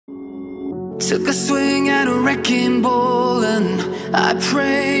Took a swing at a wrecking ball and I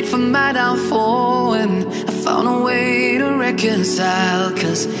prayed for my downfall, and I found a way to reconcile,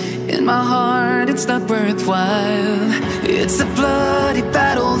 'cause in my heart it's not worthwhile. It's a bloody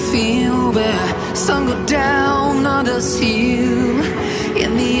battlefield where some go down, others heal.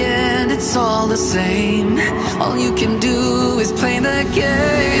 In the end it's all the same. All you can do is play the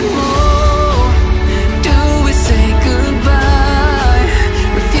game. Oh, do we say goodbye?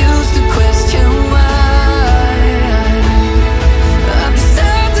 Refuse to question why. I'm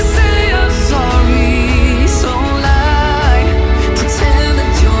sad to say I'm sorry, so lie. Pretend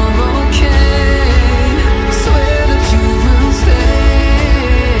that you're okay. Swear that you will stay.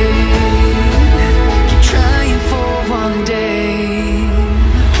 Keep trying for one day.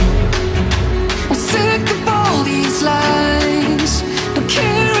 I'm sick of all these lies. Don't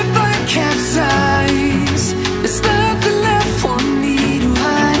care if I capsize. There's nothing left for me to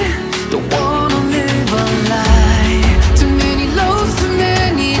hide. Don't wanna live a lie. Too many lows, too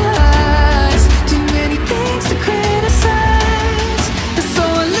many highs. Too many things to criticize. And so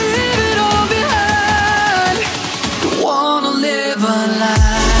I leave it all behind. Don't wanna live a lie.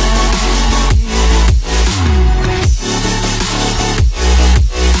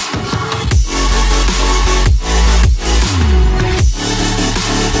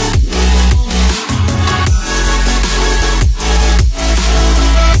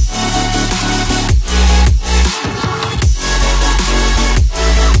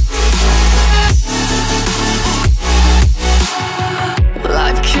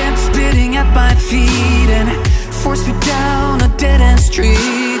 Life kept spitting at my feet and forced me down a dead-end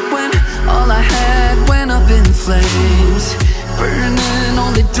street, when all I had went up in flames, burning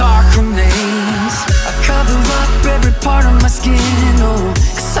only dark remains. I cover up every part of my skin, oh,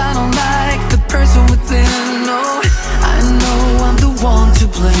 'cause I don't like the person within. Oh, I know I'm the one to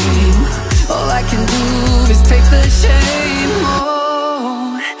blame. All I can do is take the shame.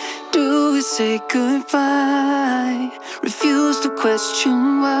 Oh, do we say goodbye? Refuse to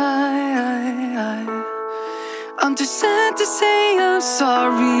question why. I'm too sad to say I'm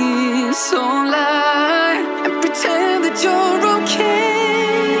sorry, so lie and pretend that you're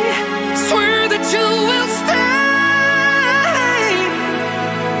okay. Swear that you will stay.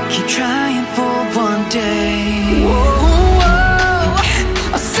 Keep trying for one day. Whoa,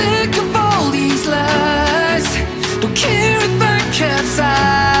 I'm sick of all these lies. Don't care if I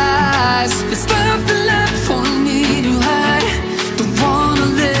capsize. There's nothing left for me to hide. Don't wanna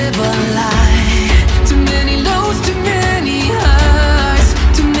live a lie. Too many lows, too many highs.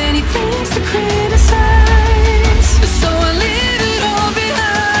 Too many things to criticize. So I leave it all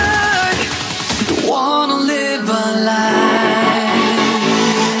behind. Don't wanna live a lie.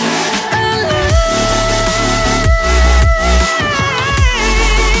 A lie.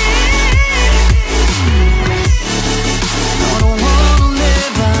 No, I don't wanna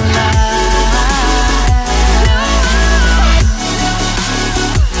live a lie.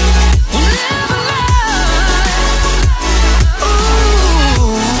 Live a lie.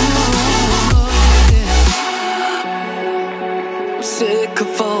 Ooh, yeah. I'm sick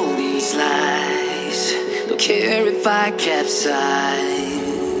of all these lies. Don't care if I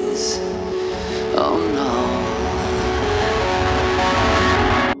capsize. Oh no.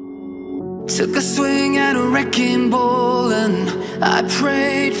 Took a swing at a wrecking ball and I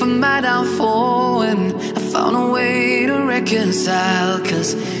prayed for my downfall, and I found a way to reconcile, 'cause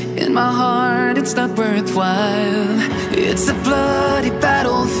in my heart it's not worthwhile. It's a bloody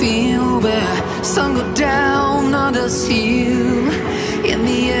battlefield where some go down, others heal. In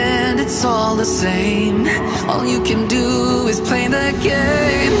the end it's all the same. All you can do is play the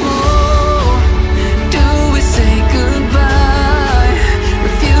game. Oh, do we say goodbye?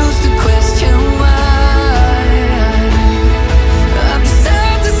 Refuse to question why. I'm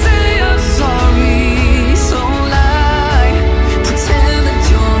sad to say I'm sorry, so lie. Pretend that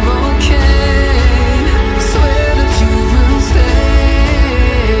you're okay. Swear that you will stay.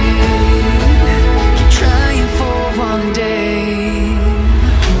 Keep trying for one day.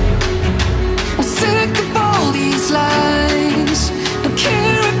 I'm sick of all these lies. Don't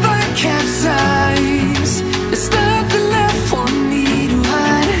care if I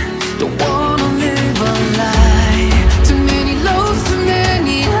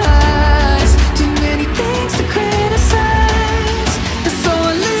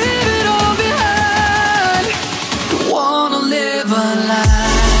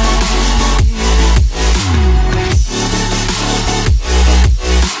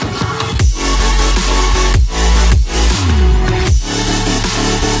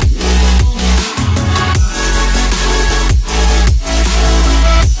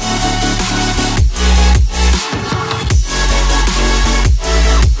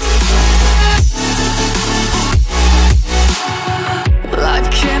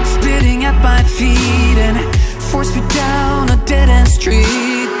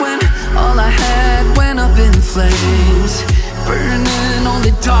street when all I had went up in flames, burning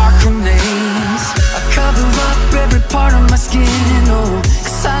only dark remains. I cover up every part of my skin, oh,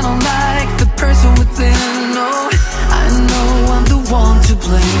 'cause I don't like the person within, oh. I know I'm the one to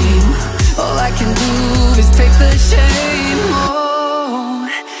blame. All I can do is take the shame, oh.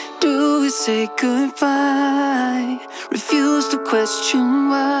 Do we say goodbye? Refuse to question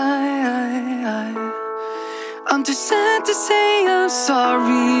why. I'm too sad to say I'm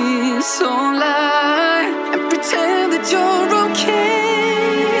sorry, so lie and pretend that you're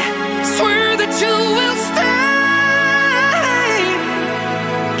okay. Swear that you will stay.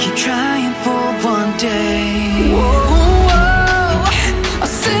 Keep trying for one day. Whoa, whoa.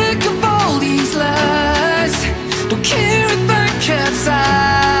 I'm sick of all these lies. Don't care if I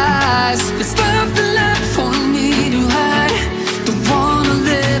capsize. There's nothing left for me to hide. Don't wanna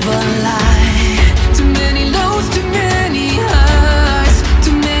live a lie. Too many lows, too many highs,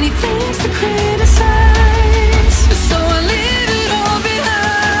 too many things to criticize. So I leave it all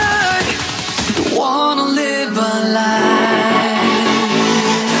behind. Don't wanna live a lie.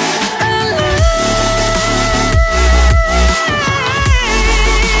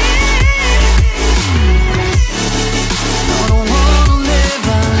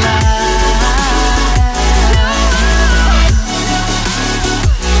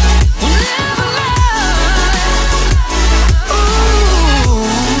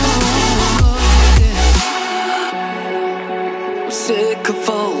 Sick of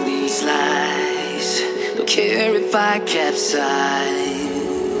all these lies. Don't care if I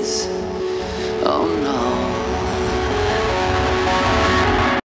capsize. Oh no.